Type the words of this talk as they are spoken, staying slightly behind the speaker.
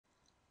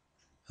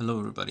Hello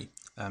everybody.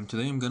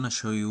 Today I'm gonna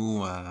show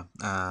you a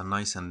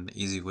nice and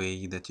easy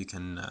way that you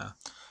can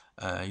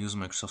use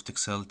Microsoft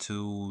Excel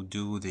to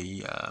do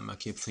the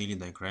McCabe Thiele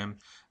diagram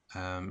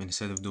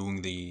instead of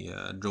doing the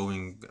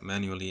drawing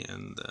manually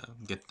and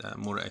get a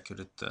more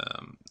accurate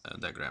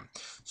diagram.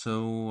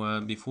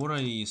 So before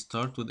I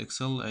start with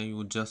Excel, I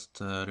would just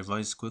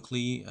revise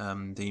quickly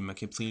the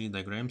McCabe Thiele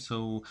diagram.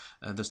 So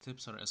the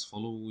steps are as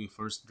follow. We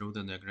first draw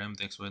the diagram,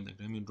 the XY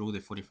diagram. You draw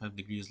the 45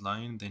 degrees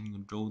line, then you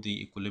draw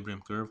the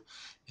equilibrium curve,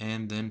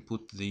 and then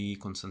put the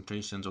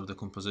concentrations or the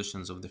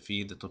compositions of the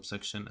feed, the top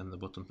section and the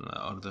bottom,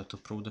 or the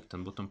top product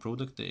and bottom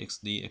product, the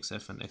XD,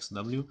 XF and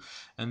XW.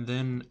 And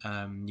then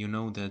you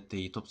know that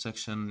the top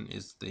section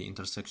is the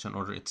intersection,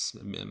 or it's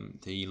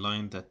the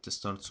line that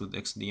starts with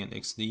XD and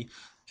XD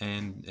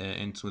and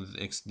ends with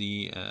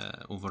XD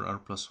over R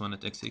plus 1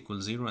 at X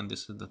equals 0, and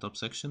this is the top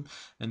section.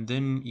 And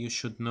then you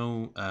should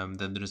know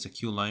that there is a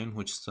Q line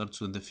which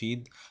starts with the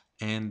feed,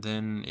 and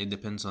then it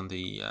depends on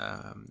the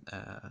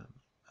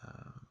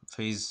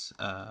phase,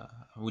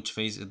 which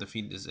phase the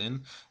feed is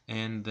in,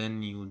 and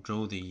then you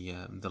draw the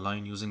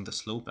line using the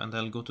slope, and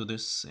I'll go to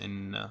this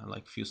in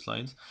like few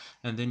slides.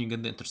 And then you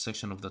get the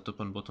intersection of the top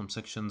and bottom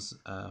sections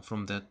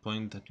from that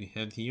point that we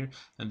have here,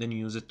 and then you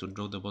use it to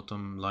draw the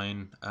bottom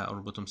line or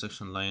bottom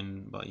section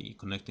line by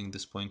connecting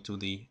this point to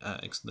the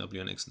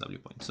XW and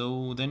XW point.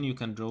 So then you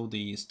can draw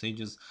the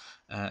stages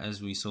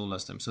as we saw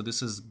last time. So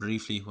this is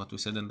briefly what we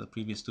said in the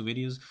previous two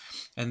videos.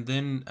 And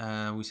then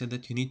we said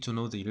that you need to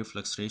know the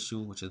reflux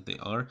ratio, which is the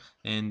R,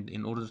 and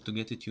in order to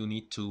get it you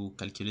need to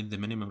calculate the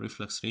minimum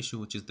reflux ratio,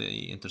 which is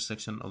the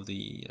intersection of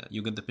the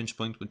you get the pinch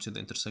point, which is the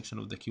intersection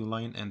of the Q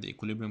line and the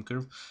equilibrium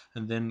curve,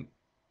 and then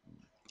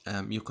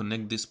you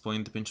connect this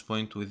point, the pinch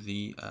point, with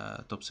the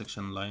top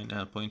section line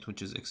point,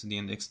 which is XD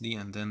and XD,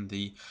 and then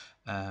the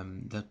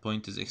that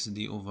point is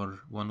XD over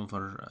 1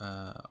 over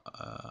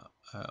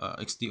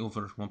XD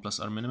over 1 plus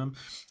R minimum.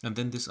 And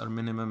then this R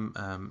minimum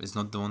is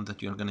not the one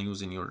that you're gonna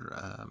use in your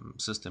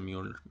system.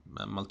 You'll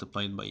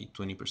multiply it by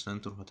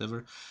 20% or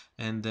whatever,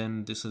 and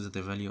then this is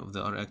the value of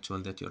the R actual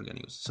that you're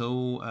gonna use.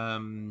 So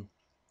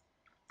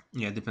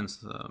yeah, it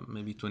depends,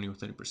 maybe 20 or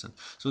 30%.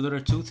 So there are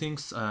two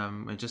things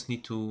I just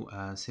need to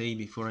say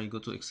before I go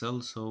to Excel.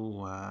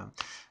 So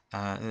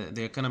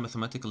they're kind of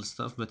mathematical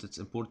stuff, but it's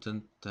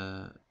important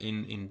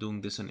in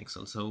doing this in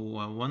Excel. So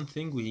one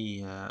thing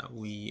we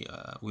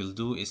will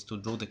do is to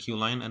draw the Q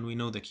line, and we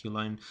know the Q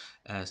line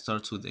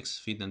starts with X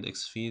feed and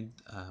X feed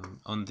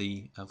on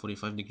the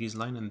 45 degrees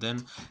line, and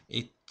then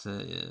it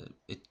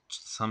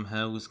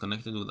somehow is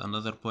connected with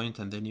another point,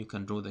 and then you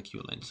can draw the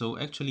Q line. So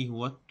actually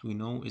what we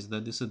know is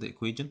that this is the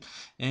equation,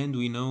 and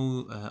we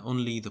know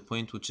only the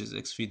point which is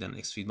X feed and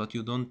X feed, but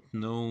you don't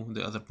know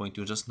the other point,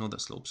 you just know the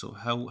slope. So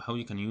how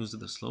you can use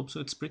the slope? So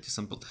it's pretty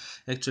simple.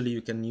 Actually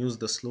you can use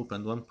the slope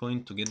and one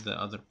point to get the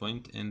other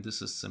point, and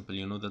this is simple.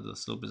 You know that the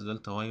slope is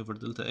delta y over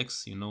delta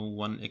x. You know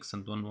one x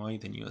and one y,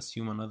 then you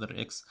assume another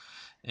x,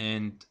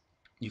 and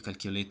you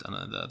calculate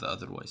the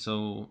other y.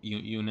 So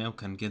you now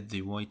can get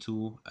the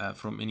y2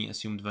 from any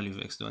assumed value of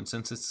x2, and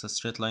since it's a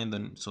straight line,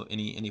 then so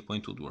any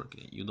point would work.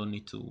 You don't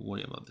need to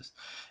worry about this.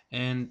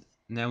 And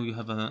now you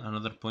have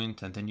another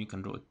point, and then you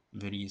can draw it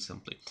very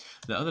simply.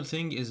 The other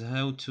thing is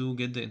how to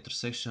get the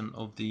intersection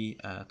of the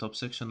top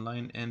section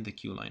line and the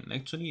Q line.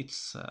 Actually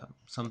it's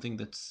something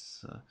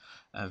that's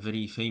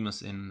very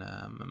famous in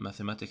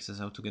mathematics, is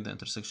how to get the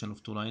intersection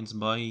of two lines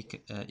by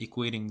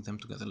equating them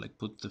together, like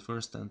put the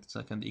first and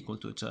second equal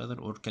to each other,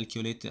 or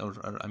calculate, or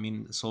I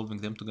mean solving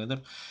them together.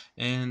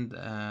 And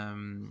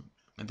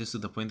this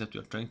is the point that we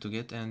are trying to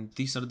get, and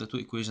these are the two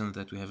equations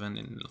that we have.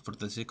 And for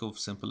the sake of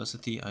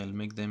simplicity, I'll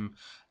make them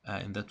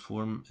in that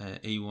form,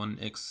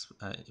 a1x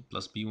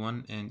plus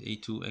b1 and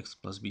a2x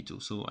plus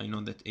b2. So I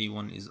know that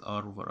a1 is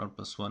r over r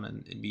plus 1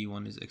 and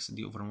b1 is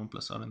xd over 1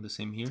 plus r, and the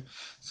same here.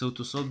 So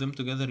to solve them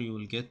together you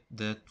will get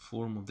that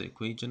form of the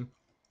equation,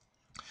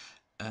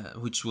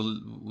 which will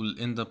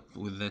end up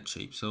with that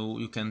shape. So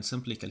you can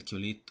simply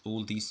calculate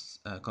all these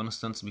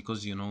constants,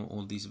 because you know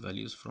all these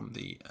values from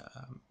the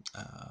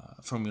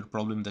from your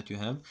problem that you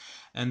have,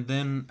 and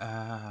then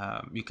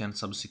you can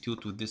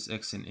substitute with this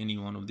x in any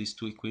one of these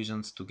two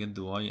equations to get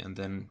the y, and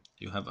then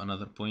you have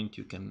another point.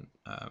 You can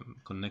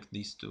connect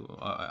these two.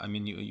 I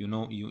mean you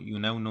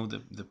now know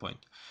the point,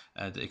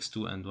 the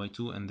x2 and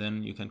y2, and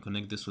then you can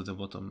connect this with the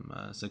bottom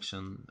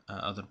section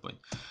other point.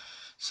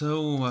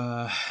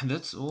 So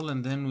that's all,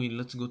 and then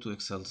let's go to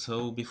Excel.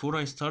 So before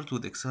I start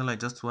with Excel, I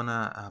just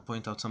wanna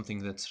point out something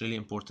that's really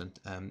important.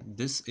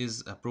 This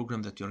is a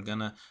program that you're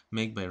gonna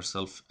make by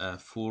yourself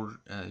for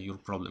your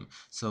problem.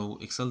 So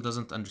Excel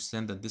doesn't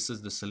understand that this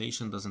is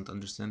distillation, doesn't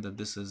understand that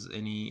this is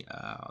any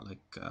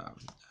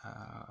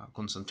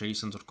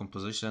concentrations or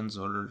compositions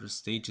or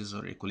stages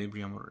or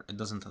equilibrium, or it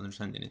doesn't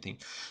understand anything.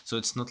 So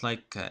it's not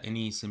like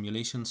any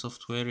simulation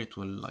software. It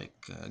will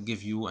like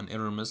give you an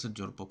error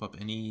message or pop up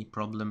any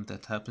problem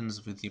that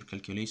happens with your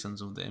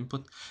calculations of the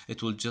input.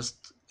 It will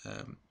just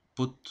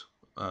put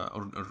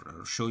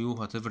or show you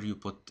whatever you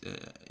put,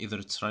 either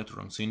it's right or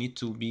wrong. So you need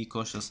to be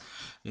cautious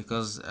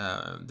because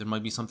there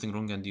might be something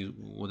wrong and you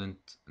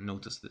wouldn't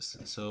notice this.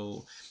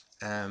 So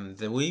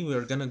the way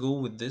we're gonna go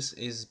with this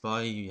is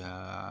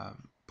by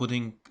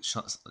putting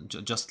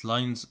just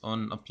lines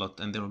on a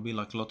plot, and there will be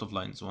like a lot of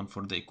lines, one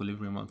for the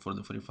equilibrium, one for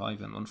the 45,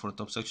 and one for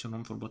top section,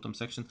 one for bottom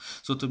section.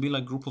 So to be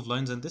like group of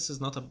lines, and this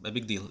is not a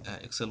big deal.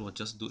 Excel will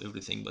just do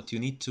everything, but you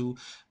need to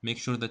make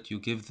sure that you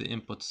give the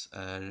inputs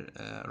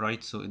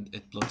right, so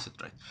it plots it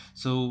right.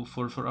 So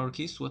for our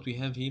case, what we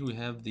have here, we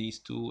have the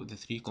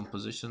three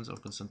compositions or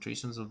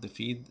concentrations of the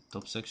feed,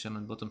 top section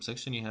and bottom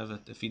section. You have a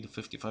feed of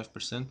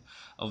 55%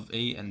 of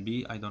A and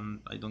B. I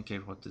don't care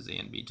what is A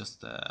and B,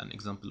 just an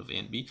example of A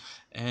and B.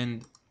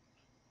 And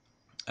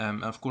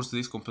of course,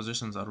 these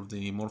compositions are of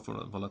the more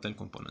volatile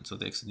component. So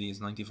the XD is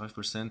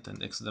 95%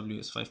 and XW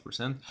is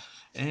 5%.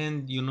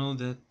 And you know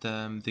that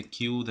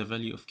the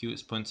value of Q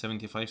is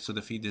 0.75. So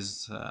the feed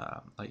is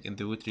like in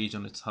the wet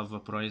region, it's half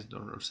vaporized,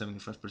 or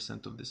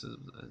 75% of this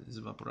is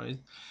vaporized.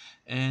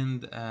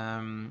 And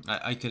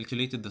I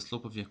calculated the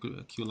slope of the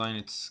Q line.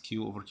 It's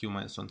Q over Q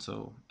minus 1.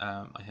 So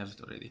I have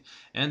it already.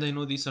 And I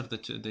know these are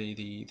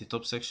the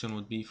top section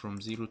would be from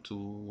 0 to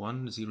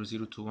 1, 0,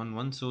 0 to 1,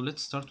 1. So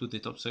let's start with the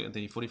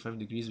the 45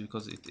 degrees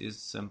because it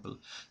is simple.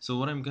 So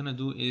what I'm gonna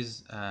do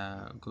is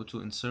go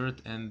to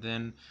insert and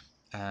then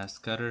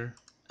scatter,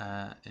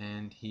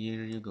 and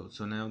here you go.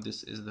 So now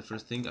this is the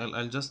first thing.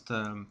 I'll just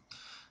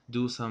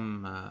do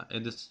some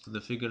edits to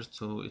the figure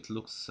so it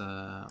looks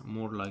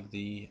more like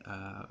the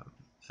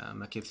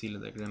McCabe Thiele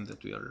diagram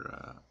that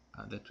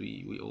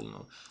we all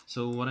know.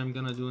 So what I'm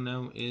gonna do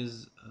now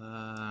is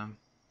um,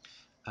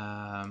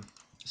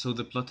 so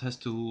the plot has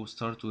to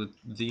start with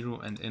 0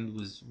 and end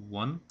with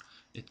 1.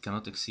 It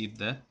cannot exceed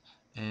that.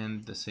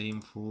 And the same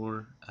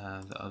for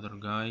the other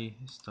guy,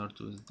 start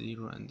with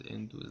 0 and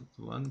end with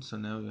 1. So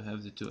now you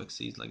have the two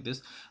axes like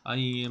this.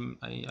 I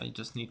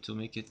just need to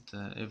make it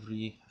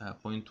every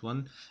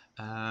 0.1.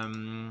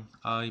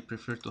 I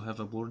prefer to have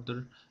a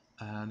border.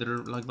 There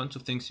are like a bunch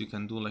of things you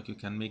can do, like you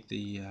can make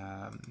the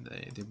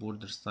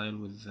border style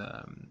with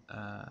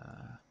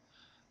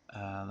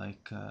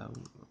like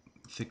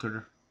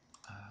thicker,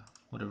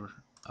 whatever.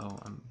 Oh,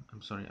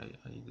 I'm sorry,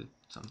 I did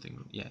something.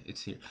 Yeah,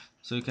 it's here.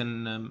 So you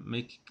can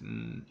make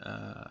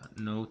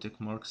no tick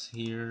marks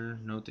here,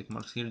 no tick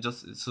marks here,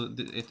 just so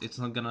it's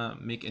not gonna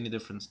make any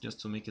difference, just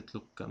to make it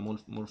look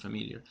more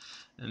familiar.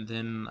 And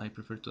then I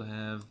prefer to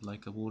have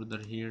like a border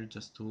here,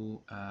 just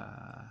to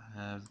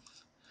have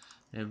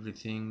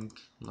everything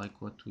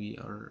like what we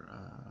are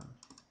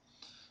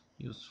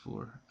used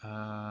for.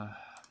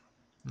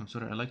 I'm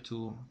sorry, I like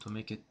to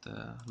make it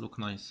look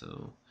nice,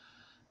 so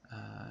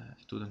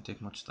it wouldn't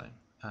take much time.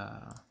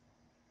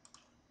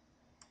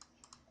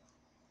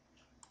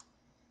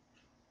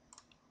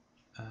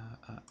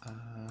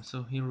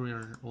 So here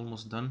we're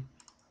almost done.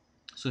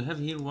 So I have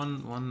here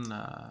one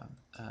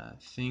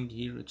thing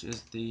here, which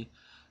is the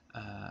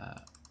uh,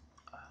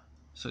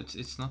 so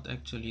it's not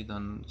actually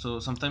done. So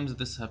sometimes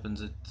this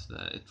happens. It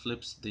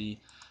flips the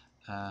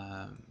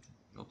um,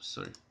 oops,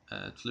 sorry.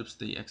 It flips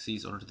the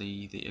axes or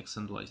the x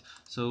and y.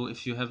 So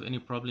if you have any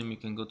problem, you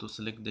can go to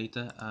select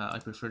data. I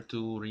prefer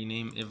to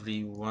rename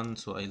every one.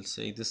 So I'll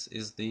say this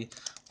is the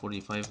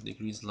 45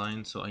 degrees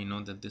line. So I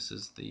know that this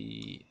is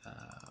the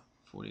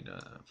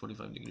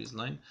 45 degrees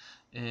line.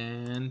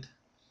 And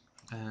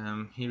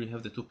here you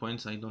have the 2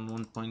 points. I don't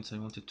want points, I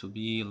want it to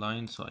be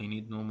lines, so I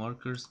need no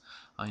markers.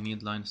 I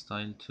need line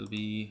style to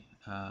be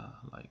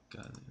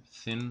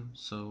thin,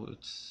 so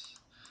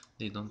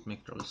they don't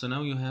make trouble. So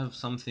now you have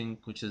something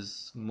which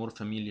is more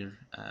familiar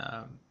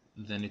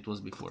than it was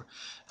before.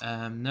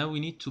 Now we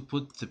need to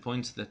put the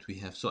points that we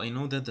have. So I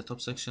know that the top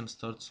section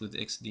starts with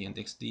XD and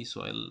XD,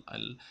 so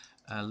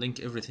I'll link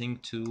everything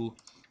to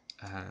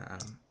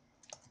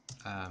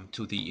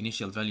the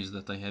initial values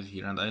that I have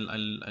here, and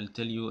I'll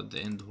tell you at the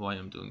end why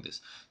I'm doing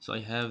this. So I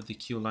have the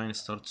Q line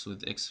starts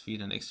with X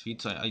feed and X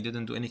feed, so I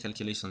didn't do any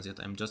calculations yet.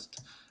 I'm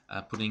just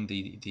putting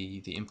the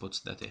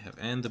inputs that I have,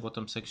 and the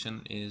bottom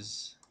section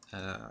is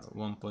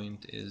 1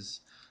 point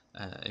is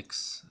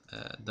X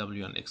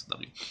W and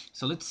XW.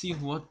 So let's see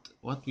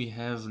what we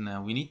have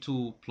now. We need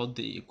to plot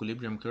the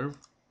equilibrium curve.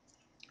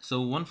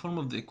 So one form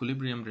of the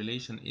equilibrium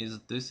relation is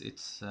this.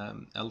 It's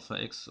alpha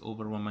x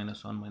over 1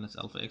 minus 1 minus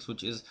alpha x,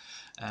 which is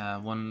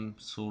one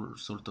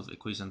sort of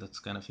equation that's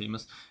kind of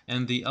famous.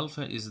 And the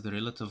alpha is the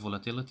relative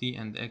volatility,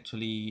 and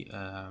actually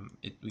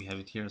we have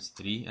it here as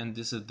 3. And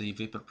this is the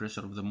vapor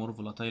pressure of the more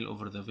volatile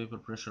over the vapor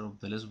pressure of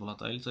the less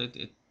volatile. So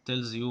it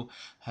tells you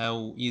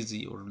how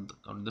easy or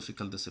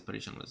difficult the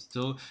separation was.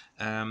 So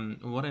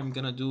what I'm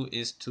gonna do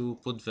is to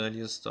put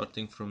values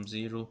starting from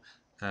 0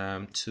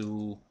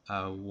 to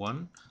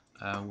 1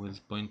 with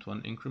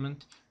 0.1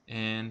 increment,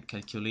 and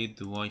calculate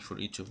the y for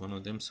each of one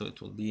of them. So it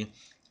will be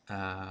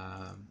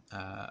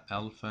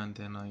alpha, and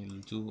then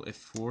I'll do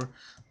f4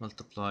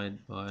 multiplied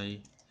by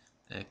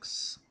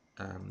x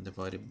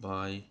divided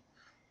by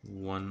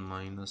 1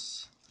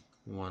 minus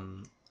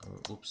 1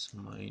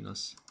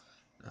 minus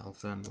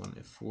alpha and 1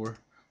 f4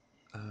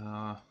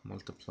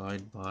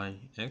 multiplied by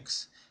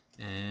x,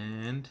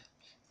 and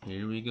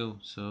here we go.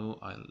 So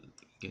I'll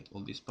get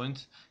all these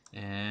points,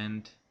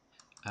 and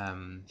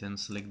then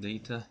select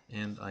data,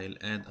 and I'll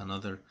add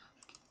another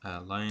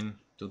line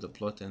to the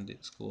plot, and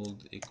it's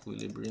called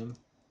equilibrium.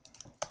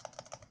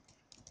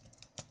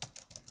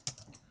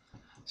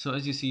 So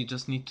as you see, you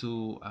just need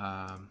to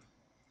um,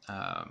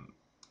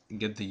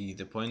 get the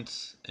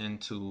points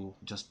and to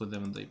just put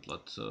them in the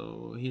plot.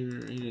 So here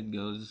it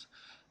goes.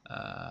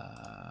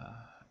 Uh,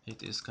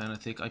 it is kind of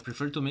thick. I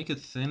prefer to make it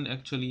thin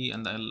actually,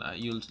 and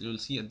you'll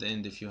see at the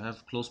end, if you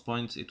have close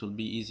points, it will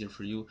be easier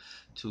for you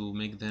to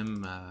make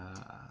them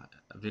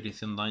very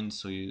thin lines,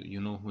 so you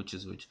know which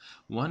is which.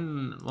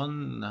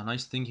 One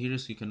nice thing here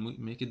is you can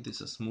make it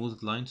this a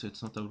smooth line, so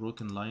it's not a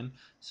broken line,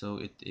 so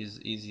it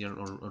is easier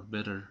or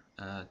better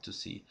to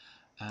see.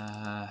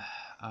 uh,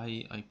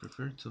 I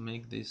prefer to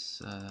make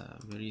this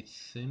very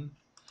thin,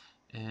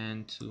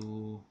 and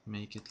to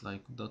make it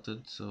like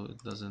dotted so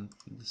it doesn't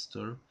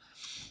disturb.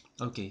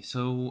 Okay,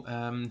 so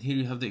here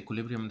you have the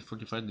equilibrium and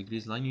 45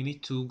 degrees line. You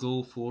need to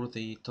go for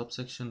the top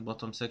section,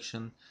 bottom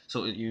section.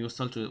 So you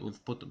start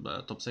with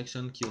top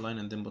section, Q line,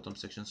 and then bottom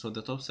section. So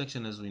the top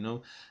section, as we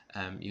know,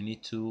 you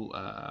need to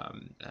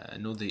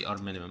know the R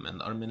minimum,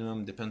 and R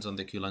minimum depends on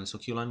the Q line. So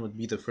Q line would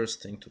be the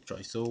first thing to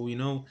try. So we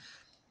know,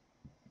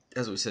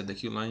 as we said, the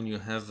Q line, you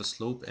have a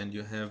slope and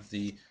you have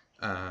the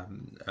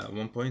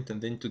one point,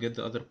 and then to get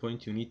the other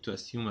point you need to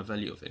assume a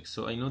value of x.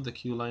 So I know the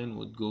Q line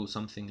would go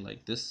something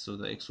like this, so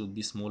the x would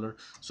be smaller,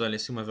 so I'll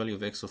assume a value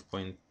of x of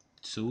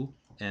 0.2,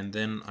 and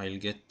then I'll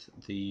get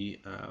the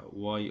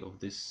y of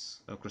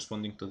this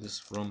corresponding to this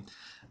from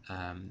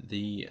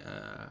the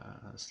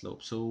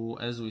slope. So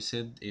as we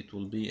said, it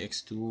will be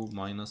x2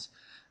 minus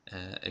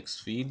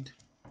x feed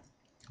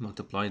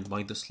multiplied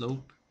by the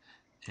slope,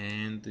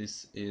 and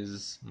this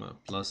is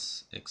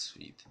plus x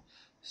feed.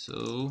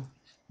 So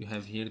you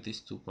have here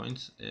these 2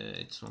 points.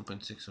 It's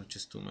 1.6, which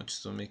is too much,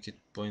 so make it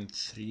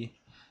 0.3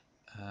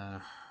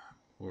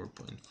 or zero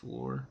point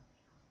 0.4.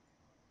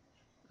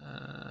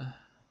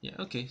 Yeah,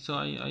 okay, so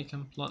I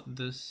can plot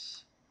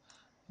this.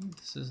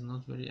 This is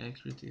not very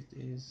accurate. It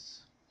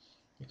is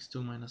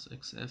x2 minus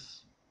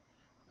xf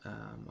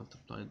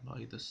multiplied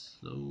by the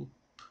slope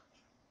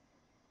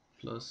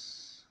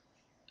plus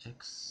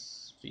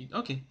x feed.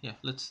 Okay, yeah,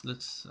 let's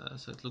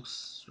so it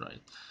looks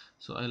right.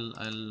 So I'll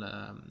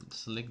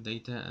select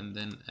data and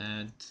then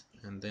add,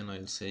 and then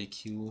I'll say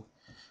Q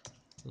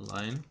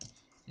line,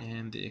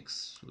 and the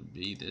x would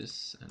be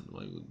this and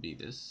y would be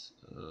this.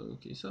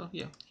 Okay, so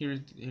yeah, here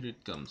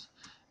it comes,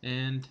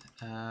 and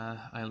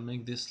I'll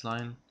make this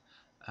line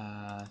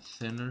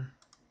thinner.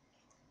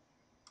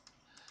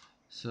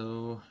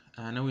 So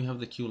now we have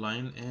the Q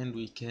line, and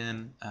we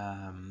can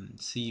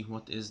see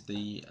what is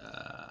the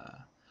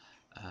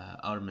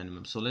R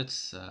minimum. So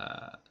let's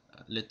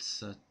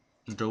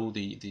draw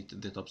the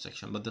top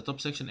section. But the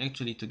top section,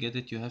 actually, to get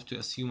it, you have to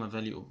assume a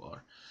value of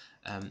R.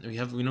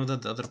 We know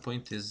that the other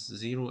point is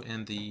 0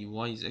 and the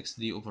y is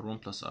xd over 1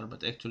 plus r,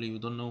 but actually you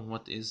don't know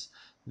what is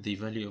the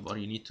value of r.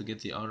 You need to get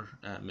the r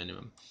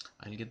minimum.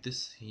 I'll get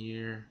this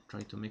here,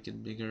 try to make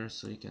it bigger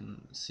so you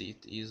can see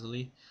it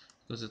easily,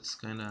 because it's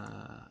kind of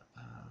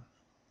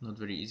not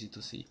very easy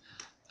to see.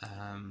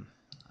 I'll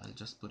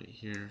just put it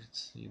here.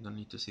 You don't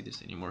need to see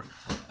this anymore.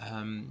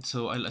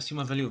 So I'll assume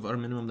a value of R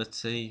minimum, let's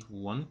say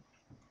 1,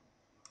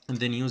 and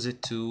then use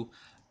it to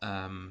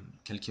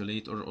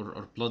calculate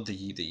or plot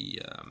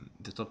the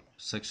top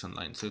section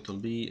line. So it will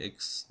be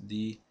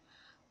xd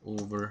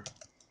over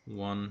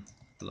 1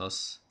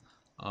 plus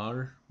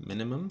R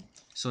minimum.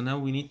 So now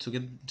we need to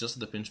get just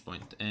the pinch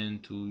point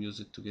and to use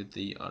it to get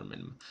the R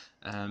minimum.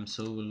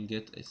 So we'll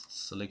get a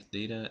select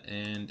data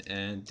and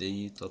add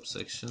the top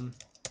section,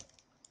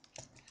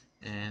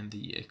 and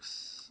the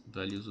x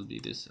values will be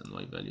this and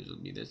y values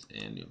will be this,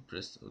 and you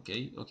press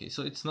okay.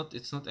 So it's not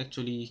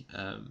actually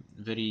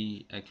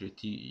very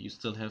accurate. You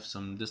still have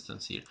some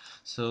distance here,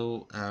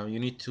 so you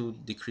need to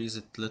decrease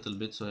it a little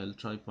bit. So I'll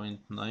try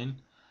 0.9.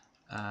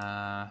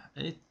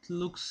 It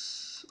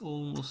looks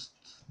almost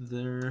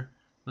there,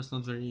 but it's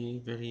not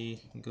very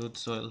good,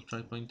 so I'll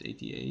try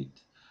 0.88,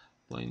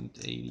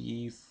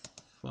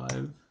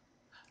 0.85.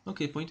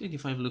 Okay,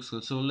 0.85 looks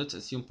good. So let's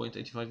assume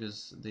 0.85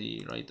 is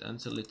the right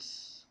answer.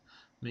 Let's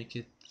make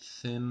it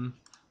thin.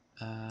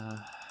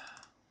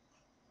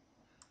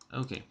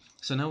 Okay,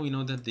 so now we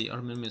know that the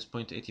R minimum is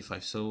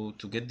 0.85. So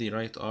to get the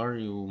right R,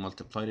 you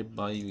multiply it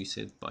by, we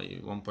said, by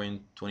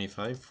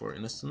 1.25 for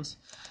instance,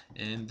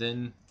 and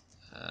then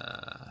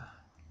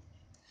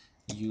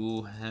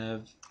you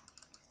have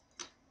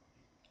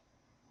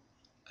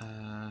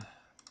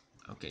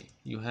okay,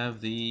 you have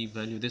the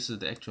value. This is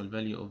the actual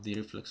value of the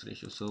reflux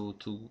ratio. So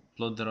to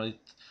plot the right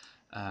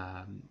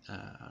um,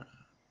 uh,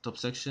 top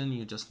section,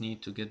 you just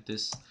need to get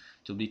this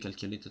to be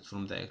calculated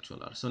from the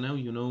actual R. So now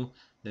you know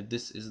that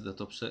this is the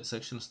top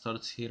section,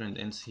 starts here and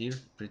ends here.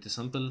 Pretty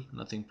simple,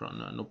 nothing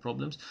no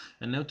problems.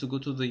 And now to go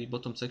to the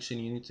bottom section,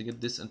 you need to get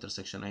this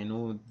intersection. I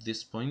know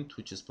this point,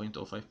 which is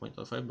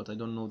 0.05, but I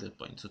don't know that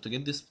point. So to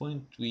get this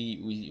point,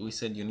 we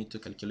said you need to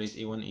calculate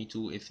A1, A2,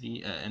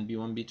 A3, and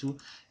B1, B2,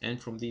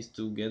 and from these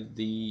to get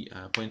the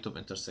point of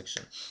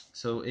intersection.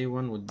 So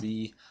A1 would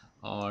be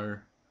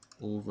R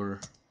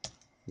over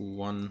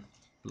 1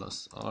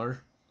 plus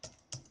R,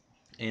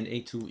 and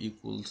A2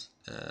 equals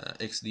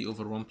xd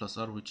over 1 plus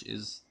R, which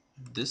is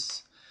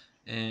this,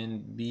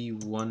 and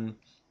B1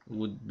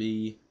 would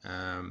be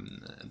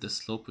the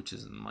slope, which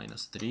is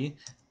minus 3.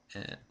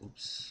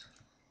 Oops.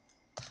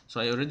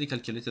 So I already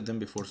calculated them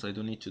before, so I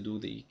don't need to do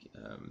the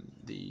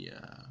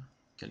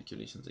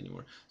calculations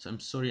anymore. So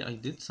I'm sorry, I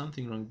did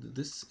something wrong.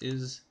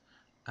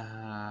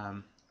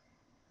 Um,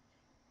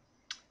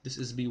 this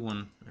is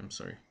B1. I'm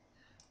sorry.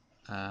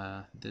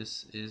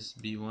 This is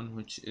B1,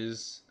 which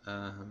is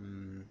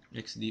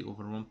xd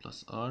over 1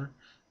 plus R,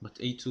 but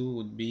A2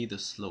 would be the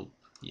slope.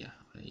 Yeah,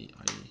 I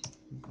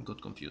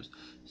got confused.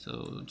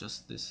 So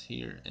just this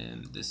here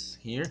and this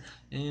here.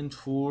 And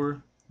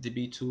for the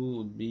B2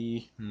 would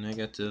be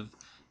negative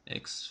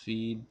x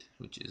feed,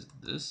 which is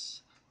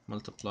this,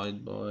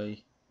 multiplied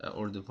by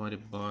or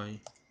divided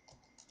by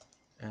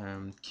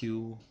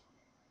Q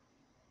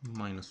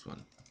minus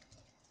 1.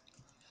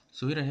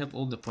 So here I have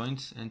all the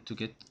points, and to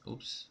get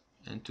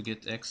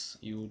x,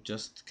 you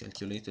just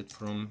calculate it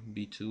from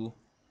B2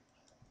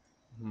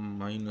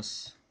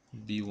 minus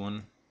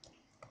B1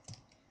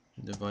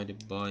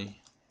 divided by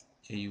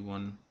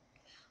A1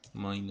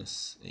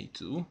 minus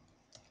A2,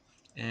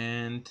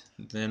 and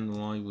then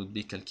y would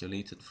be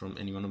calculated from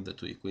any one of the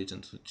two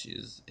equations, which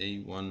is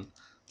A1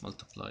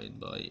 multiplied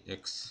by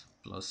x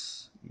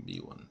plus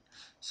B1.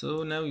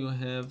 So now you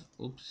have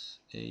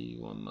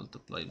A1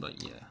 multiplied by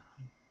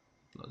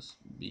plus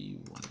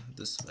b1,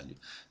 this value.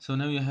 So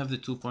now you have the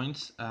 2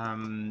 points.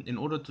 In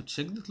order to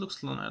check that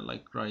looks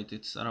like right,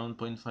 it's around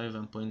 0.5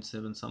 and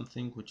 0.7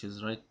 something, which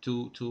is right.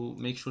 To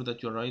make sure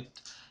that you're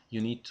right, you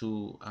need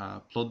to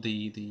plot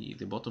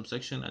the bottom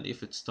section, and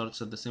if it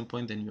starts at the same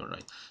point, then you're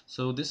right.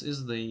 So this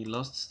is the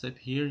last step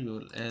here.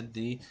 You'll add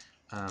the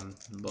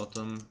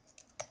bottom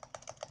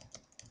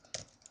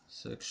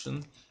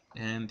section,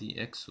 and the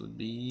x would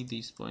be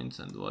these points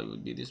and y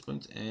would be these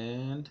points,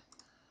 and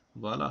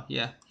voila,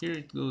 yeah, here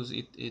it goes.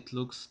 It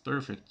looks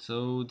perfect.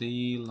 So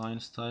the line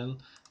style,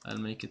 I'll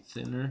make it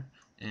thinner,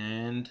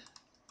 and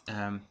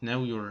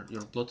now your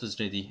plot is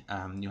ready.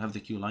 You have the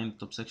Q line,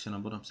 top section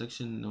and bottom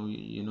section. Now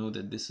you know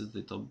that this is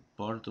the top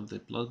part of the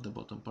plot, the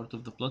bottom part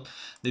of the plot.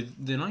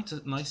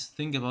 The nice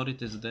thing about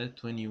it is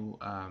that when you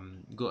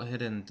go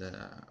ahead and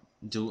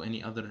do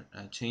any other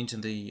change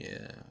in the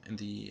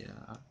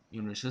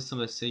unit system,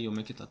 let's say you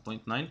make it at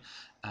 0.9,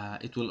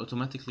 it will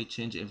automatically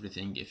change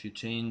everything. If you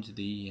change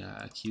the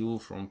Q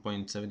from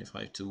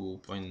 0.75 to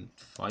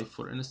 0.5,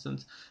 for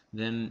instance,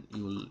 then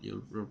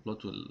your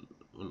plot will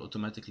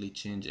automatically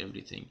change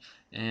everything.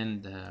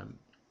 And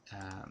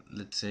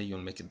let's say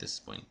you'll make it this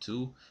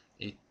 0.2,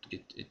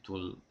 it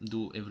will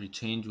do every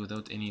change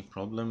without any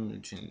problem. You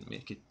can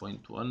make it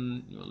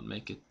 0.1, you'll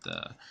make it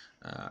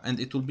and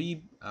it will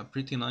be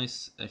pretty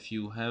nice if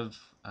you have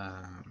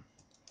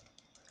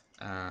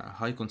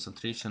high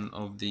concentration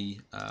of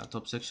the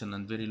top section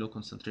and very low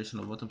concentration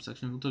of bottom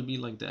section. It will be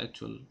like the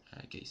actual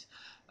case.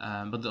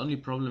 But the only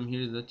problem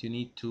here is that you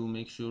need to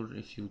make sure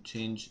if you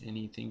change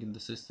anything in the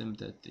system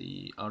that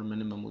the R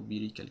minimum would be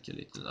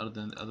recalculated.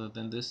 Other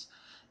than this,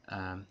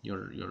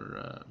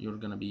 you're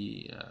gonna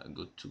be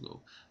good to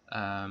go.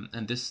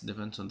 And this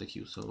depends on the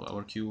Q. So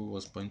our Q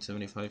was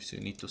 0.75, so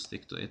you need to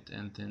stick to it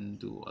and then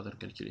do other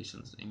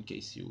calculations in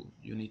case you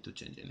need to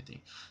change anything.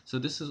 So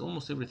this is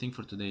almost everything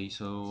for today.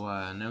 So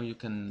now you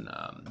can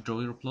draw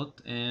your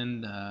plot,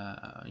 and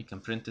you can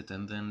print it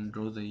and then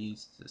draw the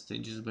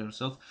stages by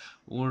yourself,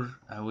 or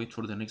wait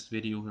for the next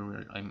video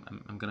where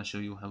I'm gonna show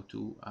you how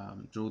to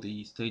draw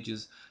the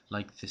stages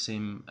like the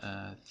same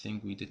thing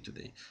we did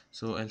today.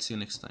 So I'll see you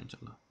next time,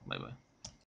 inshallah. Bye bye.